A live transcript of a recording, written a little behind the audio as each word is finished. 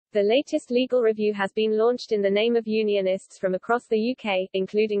The latest legal review has been launched in the name of unionists from across the UK,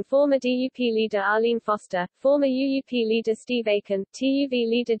 including former DUP leader Arlene Foster, former UUP leader Steve Aiken, TUV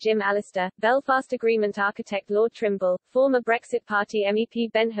leader Jim Allister, Belfast Agreement architect Lord Trimble, former Brexit Party MEP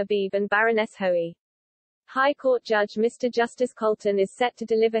Ben Habib and Baroness Hoey. High Court Judge Mr. Justice Colton is set to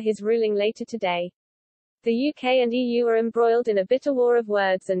deliver his ruling later today. The UK and EU are embroiled in a bitter war of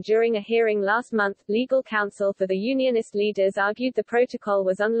words, and during a hearing last month, legal counsel for the unionist leaders argued the protocol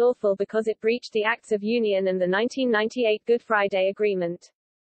was unlawful because it breached the Acts of Union and the 1998 Good Friday Agreement.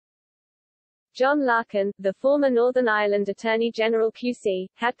 John Larkin, the former Northern Ireland Attorney General QC,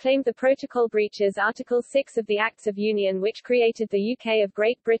 had claimed the protocol breaches Article 6 of the Acts of Union, which created the UK of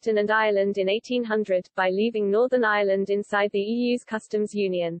Great Britain and Ireland in 1800, by leaving Northern Ireland inside the EU's customs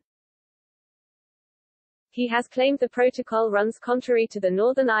union. He has claimed the protocol runs contrary to the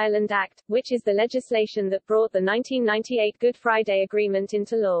Northern Ireland Act, which is the legislation that brought the 1998 Good Friday Agreement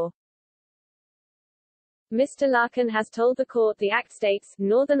into law. Mr. Larkin has told the court the Act states,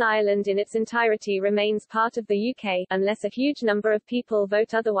 Northern Ireland in its entirety remains part of the UK, unless a huge number of people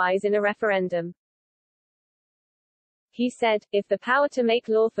vote otherwise in a referendum. He said, if the power to make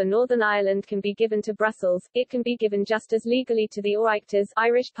law for Northern Ireland can be given to Brussels, it can be given just as legally to the Oireachtas,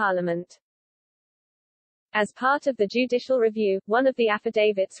 Irish Parliament. As part of the judicial review, one of the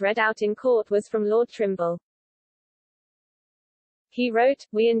affidavits read out in court was from Lord Trimble. He wrote,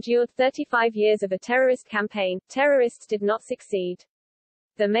 "We endured 35 years of a terrorist campaign. Terrorists did not succeed.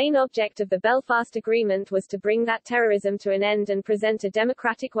 The main object of the Belfast Agreement was to bring that terrorism to an end and present a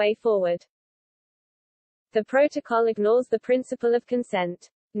democratic way forward. The protocol ignores the principle of consent.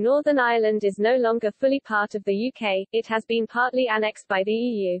 Northern Ireland is no longer fully part of the UK, it has been partly annexed by the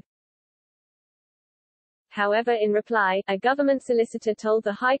EU." However, in reply, a government solicitor told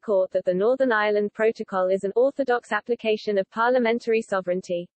the High Court that the Northern Ireland Protocol is an orthodox application of parliamentary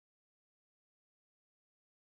sovereignty.